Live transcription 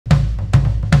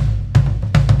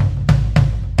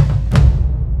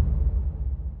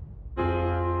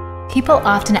People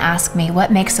often ask me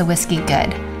what makes a whiskey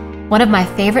good. One of my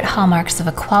favorite hallmarks of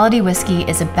a quality whiskey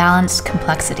is a balanced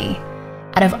complexity.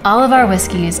 Out of all of our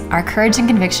whiskeys, our Courage and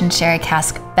Conviction Sherry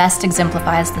Cask best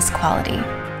exemplifies this quality.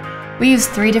 We use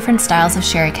 3 different styles of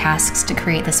sherry casks to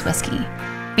create this whiskey.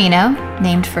 Fino,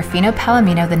 named for Fino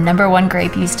Palomino, the #1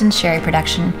 grape used in sherry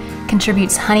production,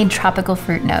 contributes honeyed tropical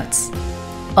fruit notes.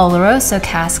 Oloroso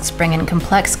casks bring in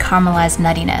complex caramelized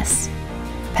nuttiness.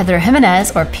 Pedro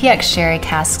Ximénez or PX sherry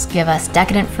casks give us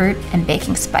decadent fruit and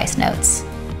baking spice notes.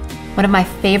 One of my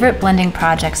favorite blending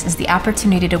projects is the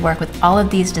opportunity to work with all of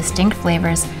these distinct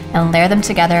flavors and layer them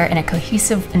together in a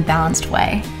cohesive and balanced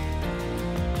way.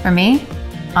 For me,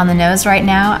 on the nose right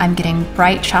now, I'm getting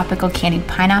bright tropical candied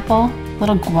pineapple,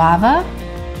 little guava,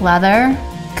 leather,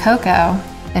 cocoa,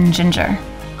 and ginger.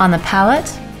 On the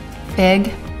palate,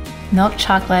 fig, milk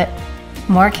chocolate,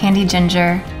 more candied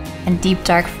ginger, and deep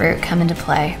dark fruit come into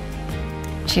play.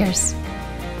 Cheers.